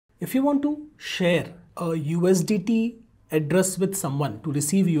If you want to share a USDT address with someone to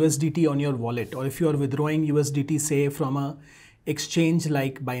receive USDT on your wallet, or if you are withdrawing USDT, say from a exchange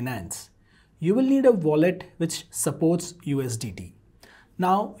like Binance, you will need a wallet which supports USDT.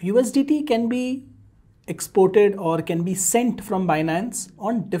 Now, USDT can be exported or can be sent from Binance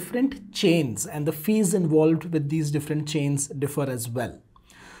on different chains, and the fees involved with these different chains differ as well.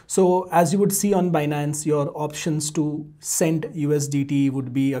 So as you would see on Binance, your options to send USDT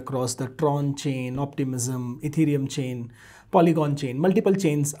would be across the Tron chain, Optimism, Ethereum chain, Polygon chain. Multiple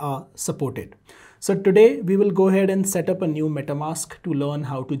chains are supported. So today we will go ahead and set up a new MetaMask to learn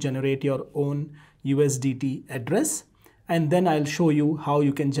how to generate your own USDT address. And then I'll show you how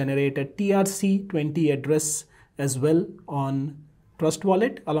you can generate a TRC20 address as well on Trust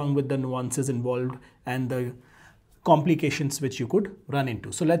Wallet, along with the nuances involved and the complications which you could run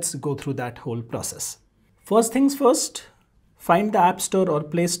into. So let's go through that whole process. First things first, find the App Store or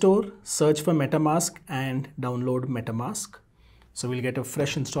Play Store, search for MetaMask and download MetaMask. So we'll get a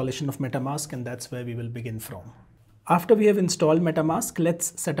fresh installation of MetaMask, and that's where we will begin from. After we have installed MetaMask,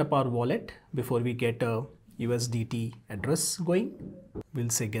 let's set up our wallet before we get a USDT address going.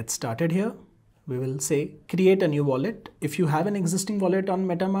 We'll say get started here. We will say create a new wallet. If you have an existing wallet on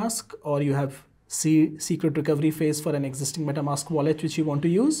MetaMask, or you have secret recovery phase for an existing MetaMask wallet which you want to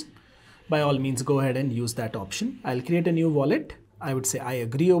use, by all means go ahead and use that option. I'll create a new wallet. I would say I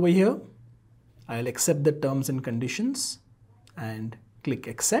agree over here. I'll accept the terms and conditions and click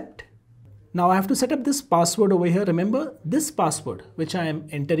accept. Now I have to set up this password over here. Remember, this password which I am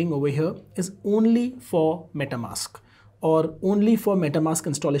entering over here is only for MetaMask, or only for MetaMask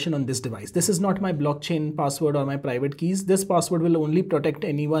installation on this device. This is not my blockchain password or my private keys. This password will only protect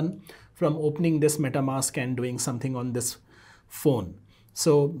anyone from opening this MetaMask and doing something on this phone.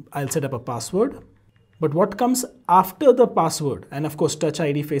 So I'll set up a password. But what comes after the password, and of course Touch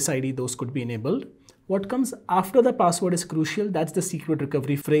ID, Face ID, those could be enabled. What comes after the password is crucial. That's the secret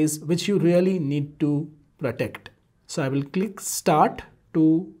recovery phrase which you really need to protect. So I will click start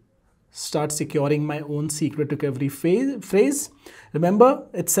to start securing my own secret recovery phrase. Remember,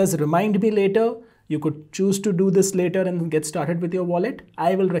 it says remind me later. You could choose to do this later and get started with your wallet.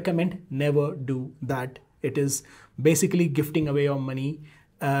 I will recommend never do that. It is basically gifting away your money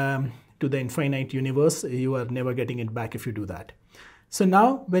to the infinite universe. You are never getting it back if you do that. So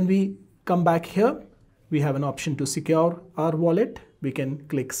now when we come back here, we have an option to secure our wallet. We can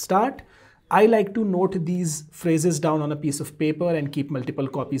click start. I like to note these phrases down on a piece of paper and keep multiple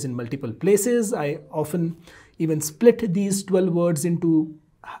copies in multiple places. I often even split these 12 words into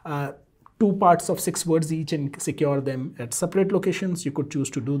 2 parts of 6 words each and secure them at separate locations. You could choose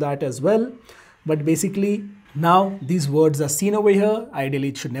to do that as well. But basically now these words are seen over here. Ideally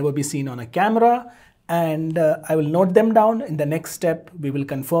it should never be seen on a camera. And I will note them down. In the next step, we will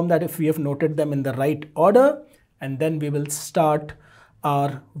confirm that if we have noted them in the right order, and then we will start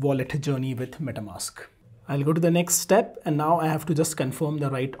our wallet journey with MetaMask. I'll go to the next step, and now I have to just confirm the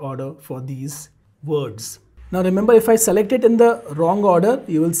right order for these words. Now remember, if I select it in the wrong order,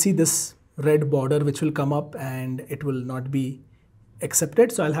 you will see this red border which will come up and it will not be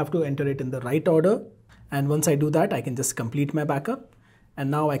accepted. So I'll have to enter it in the right order. And once I do that, I can just complete my backup.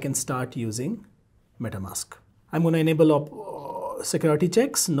 And now I can start using MetaMask. I'm going to enable security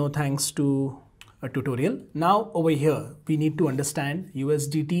checks. No thanks to a tutorial. Now over here, we need to understand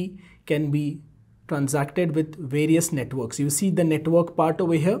USDT can be transacted with various networks. You see the network part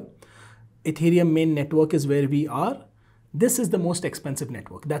over here. Ethereum main network is where we are. This is the most expensive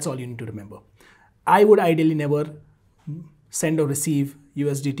network. That's all you need to remember. I would ideally never send or receive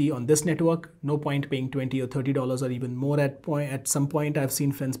USDT on this network. No point paying $20 or $30 or even more at some point. I've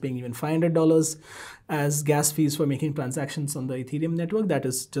seen friends paying even $500 as gas fees for making transactions on the Ethereum network. That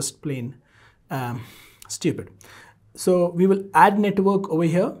is just plain stupid. So we will add network over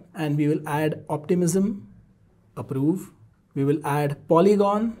here, and we will add Optimism, approve. We will add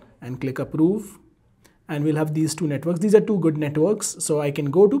Polygon and click approve. And we'll have these 2 networks. These are 2 good networks. So I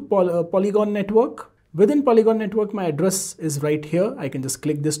can go to Polygon network. Within Polygon network, my address is right here. I can just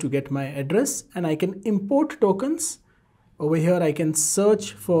click this to get my address, and I can import tokens. Over here, I can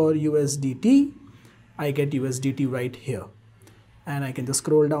search for USDT. I get USDT right here. And I can just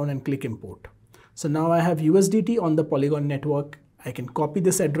scroll down and click import. So now I have USDT on the Polygon network. I can copy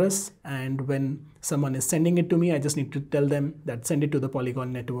this address, and when someone is sending it to me, I just need to tell them that send it to the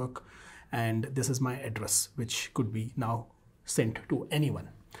Polygon network. And this is my address, which could be now sent to anyone.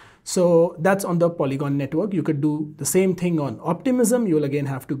 So that's on the Polygon network. You could do the same thing on Optimism. You will again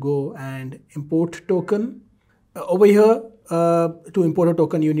have to go and import token. Over here, to import a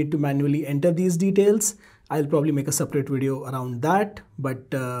token, you need to manually enter these details. I'll probably make a separate video around that, but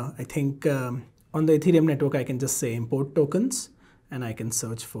I think on the Ethereum network, I can just say import tokens and I can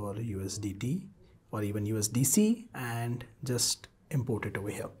search for USDT or even USDC and just import it over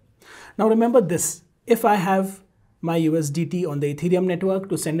here. Now remember this, if I have my USDT on the Ethereum network,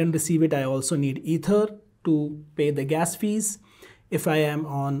 to send and receive it, I also need Ether to pay the gas fees. If I am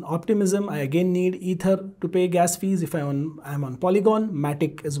on Optimism, I again need Ether to pay gas fees. If I'm on Polygon,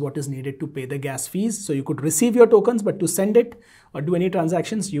 Matic is what is needed to pay the gas fees. So you could receive your tokens, but to send it or do any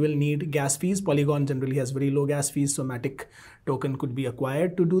transactions, you will need gas fees. Polygon generally has very low gas fees, so Matic token could be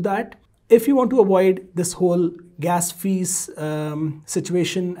acquired to do that. If you want to avoid this whole gas fees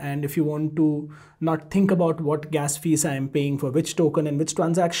situation, and if you want to not think about what gas fees I am paying for which token and which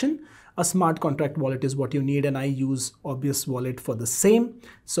transaction, a smart contract wallet is what you need, and I use Obvious Wallet for the same.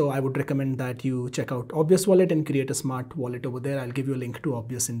 So I would recommend that you check out Obvious Wallet and create a smart wallet over there. I'll give you a link to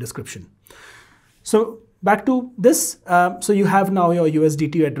Obvious in description. So back to this. So you have now your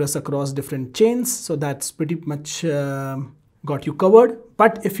USDT address across different chains. So that's pretty much got you covered.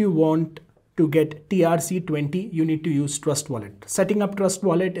 But if you want to get TRC20, you need to use Trust Wallet. Setting up Trust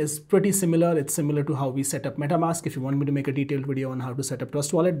Wallet is pretty similar. It's similar to how we set up MetaMask. If you want me to make a detailed video on how to set up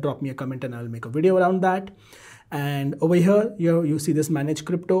Trust Wallet, drop me a comment and I'll make a video around that. And over here, you see this Manage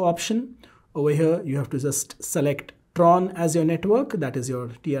Crypto option. Over here, you have to just select Tron as your network. That is your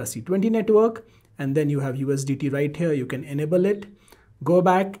TRC20 network. And then you have USDT right here. You can enable it. Go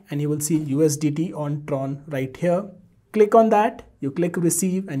back and you will see USDT on Tron right here. Click on that, you click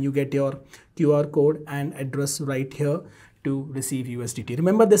receive and you get your QR code and address right here to receive USDT.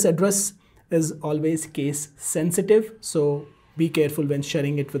 Remember, this address is always case sensitive, so be careful when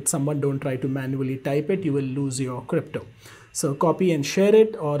sharing it with someone. Don't try to manually type it, you will lose your crypto. So copy and share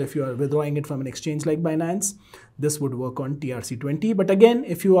it, or if you are withdrawing it from an exchange like Binance, this would work on TRC20. But again,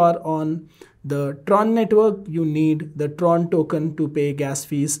 if you are on the Tron network, you need the Tron token to pay gas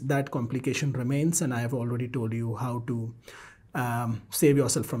fees. That complication remains, and I have already told you how to save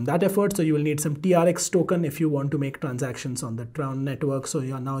yourself from that effort. So you will need some TRX token if you want to make transactions on the Tron network. So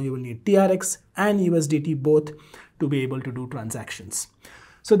now you will need TRX and USDT both to be able to do transactions.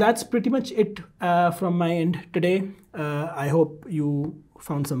 So that's pretty much it from my end today. I hope you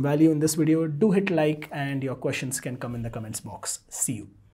found some value in this video. Do hit like, and your questions can come in the comments box. See you.